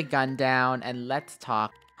 put the gun down and let's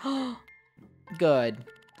talk. Good.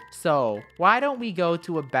 So, why don't we go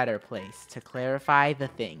to a better place to clarify the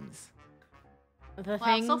things? The Wow,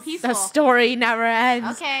 things. so peaceful. The story never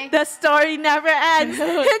ends. Okay. The story never ends.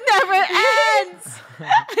 It never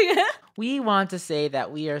ends. We want to say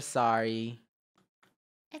that we are sorry.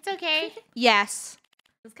 It's okay. Yes.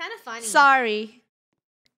 It's kind of funny. Sorry.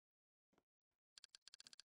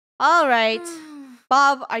 All right.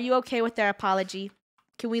 Bob, are you okay with their apology?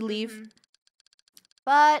 Can we leave? Mhm.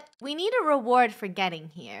 But we need a reward for getting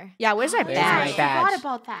here. Yeah, where's our Where's badge? my badge? Forgot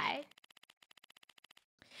about that.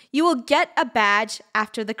 You will get a badge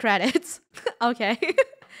after the credits. Okay.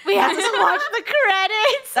 We have to watch the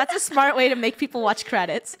credits. That's a smart way to make people watch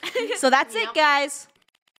credits. So that's it, Yep. guys.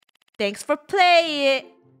 Thanks for playing.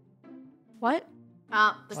 What?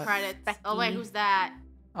 Oh, the What? credits. Oh wait, Becky. who's that?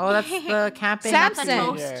 Oh, that's the camping Samson.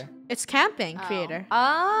 creator. It's camping Oh. creator.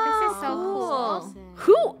 Oh, This is so cool.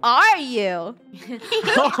 Who are you?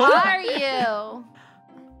 Who are you?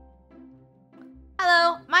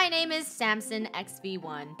 Hello, my name is Samson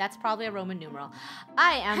XV1. That's probably a Roman numeral.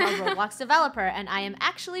 I am a Roblox developer, and I am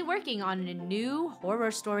actually working on a new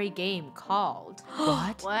horror story game called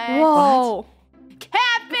What? What? Whoa.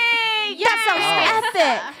 Camping! That sounds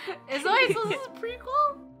epic. Is this a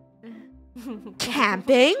prequel?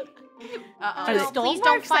 Camping? Uh No, oh. please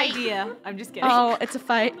don't fight. Idea. I'm just kidding. Oh, it's a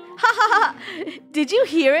fight. Did you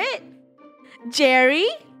hear it? Jerry?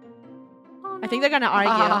 I think they're gonna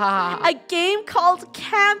argue. A game called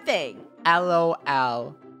Camping.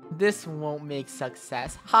 LOL. This won't make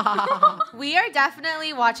success. We are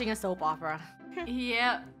definitely watching a soap opera.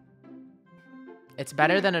 Yep. It's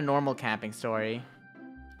better than a normal camping story.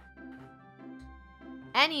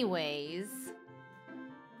 Anyways,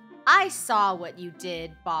 I saw what you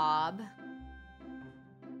did, Bob.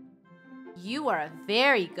 You are a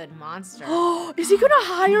very good monster. Is he gonna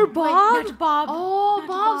hire Bob? Wait, Bob. Oh,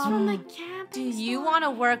 Bob's from the camp. Do you want to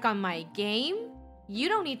work on my game? You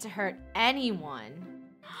don't need to hurt anyone.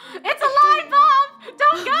 It's a lie, Bob!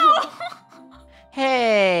 Don't go!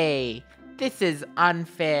 Hey, this is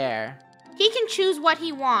unfair. He can choose what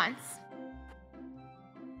he wants.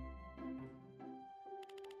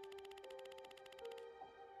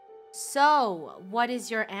 So, what is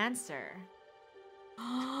your answer? No,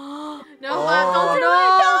 Oh, Bob, don't do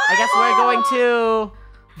I guess we're going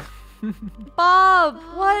to. Bob,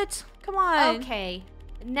 what? Come on. Okay,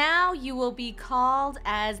 now you will be called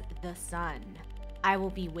as the sun. I will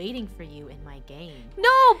be waiting for you in my game. No,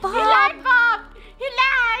 it. Bob. He lied, Bob! He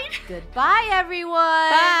lied! Goodbye, everyone.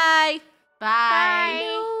 Bye.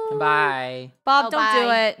 Bye. Bye. Bob, Oh, don't do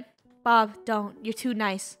bye. it. Bob, don't. You're too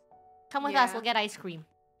nice. Come with Yeah. us. We'll get ice cream.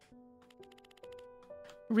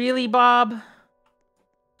 Really, Bob?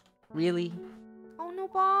 Really? Oh no,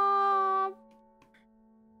 Bob.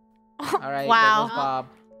 All right. Wow. There goes Bob.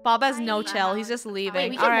 Bob has no Bye. chill. He's just leaving. Wait,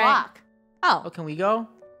 we All can right. walk. Oh. Oh, can we go?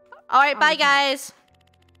 All right. Bye, Okay. guys.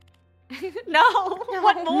 No.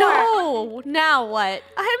 What more? No. Now what?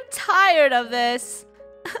 I'm tired of this.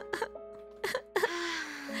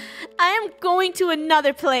 I am going to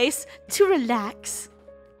another place to relax.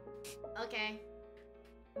 Okay.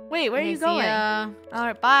 Wait, where are you Okay, see going? ya. All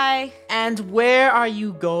right. Bye. And where are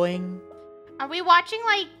you going? Are we watching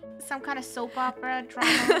like some kind of soap opera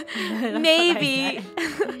drama? Maybe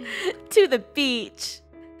to the beach.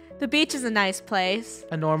 The beach is a nice place.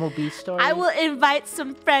 A normal beach story? I will invite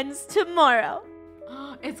some friends tomorrow.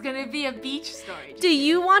 It's gonna be a beach story. Do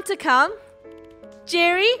you want to come?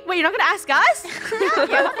 Jerry? Wait, you're not gonna ask us?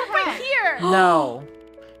 Right here. No.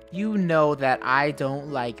 You know that I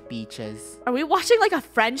don't like beaches. Are we watching like a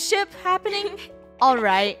friendship happening? All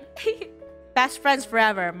right. Best friends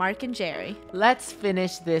forever, Mark and Jerry. Let's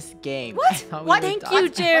finish this game. What? I thought we What? were Thank done. you,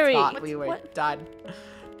 Jerry. I thought we were done.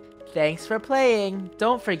 Thanks for playing.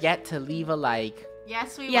 Don't forget to leave a like.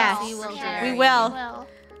 Yes, we Yes, will. we for will, sure. Jerry. We will. We will.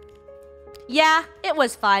 Yeah, it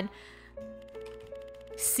was fun.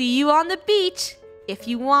 See you on the beach if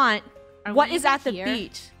you want. What we is even at the here?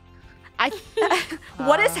 beach?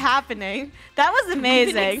 What is happening? That was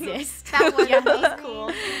amazing. That was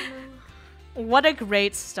cool. What a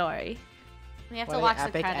great story. We have What to an watch the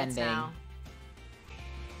epic credits ending. now.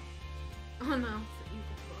 Oh no.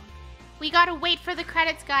 We gotta wait for the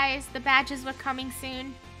credits, guys. The badges were coming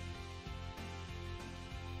soon.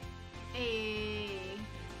 Hey.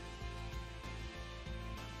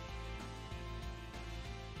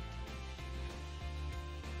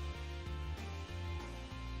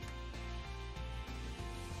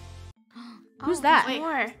 Who's Oh, that? there's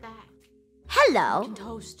more. What's that? Hello.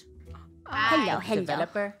 Toast. Hello, hello.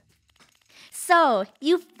 Developer? So,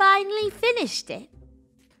 you finally finished it.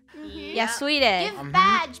 Yes, we did. Give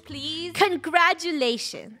badge, please.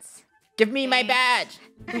 Congratulations. Give me my badge.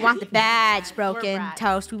 We want the badge, Broken brats.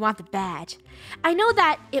 Toast. We want the badge. I know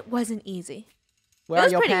that it wasn't easy. Where It are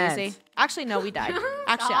was your pretty pants? easy. Actually, no, we died.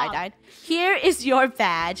 Actually, I died. Here is your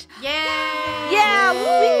badge. Yeah. Yeah,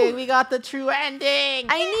 Yay, woo! we got the true ending.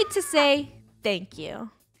 I need to say thank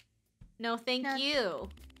you. No, thank you.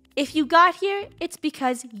 If you got here, it's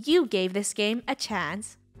because you gave this game a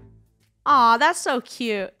chance. Aw, that's so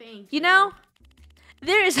cute. Thank You know,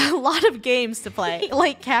 there is a lot of games to play,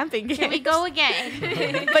 like camping games. Here we go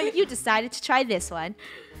again. But you decided to try this one.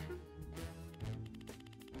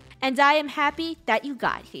 And I am happy that you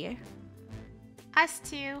got here. Us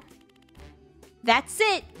too. That's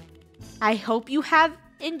it. I hope you have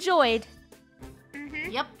enjoyed.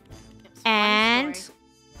 Yep. And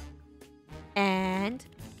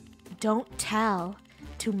don't tell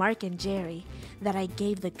to Mark and Jerry that I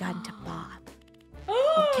gave the gun to Bob.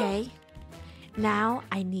 Okay? Now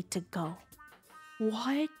I need to go.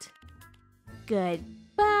 What?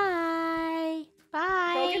 Goodbye.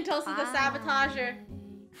 Broken Toast is the sabotager.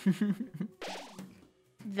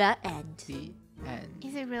 The end. The end.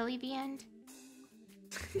 Is it really the end?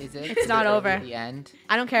 Is it? It's Is not it really over. The end.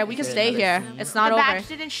 I don't care. We can Is there stay another here. scene? It's not the over. badge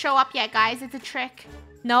didn't show up yet, guys. It's a trick.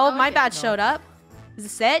 No, Oh, my yeah. badge No. showed up. Is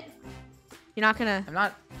this it? You're not gonna I'm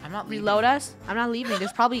not leaving. reload us? I'm not leaving.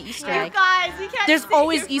 There's probably Easter You egg. guys, we can't There's stay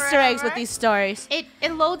always here Easter eggs with forever. these stories.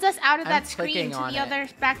 It loads us out of I'm that screen clicking to on the it. other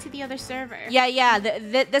back to the other server. Yeah.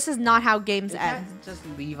 This is not how games You end. can't just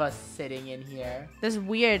leave us sitting in here. This is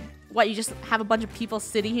weird. What, you just have a bunch of people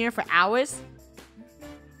sitting here for hours?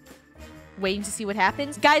 Waiting to see what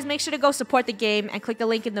happens? Guys, make sure to go support the game and click the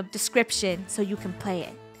link in the description so you can play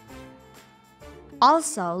it.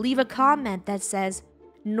 Also, leave a comment that says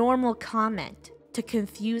normal comment to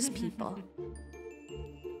confuse people.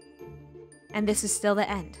 And this is still the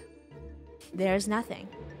end. There's nothing.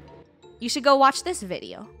 You should go watch this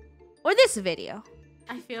video. Or this video.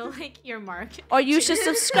 I feel like you're Mark. Or you should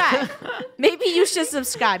subscribe. Maybe you should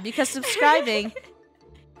subscribe because subscribing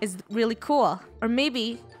is really cool. Or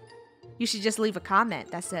maybe you should just leave a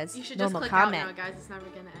comment that says You should just normal click comment. out now, guys. It's never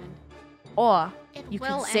gonna end. Or It you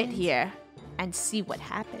can will sit end. here and see what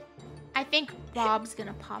happened. I think Bob's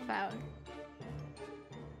gonna pop out.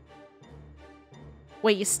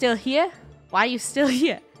 Wait, you're still here? Why are you still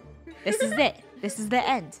here? This is it. This is the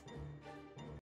end.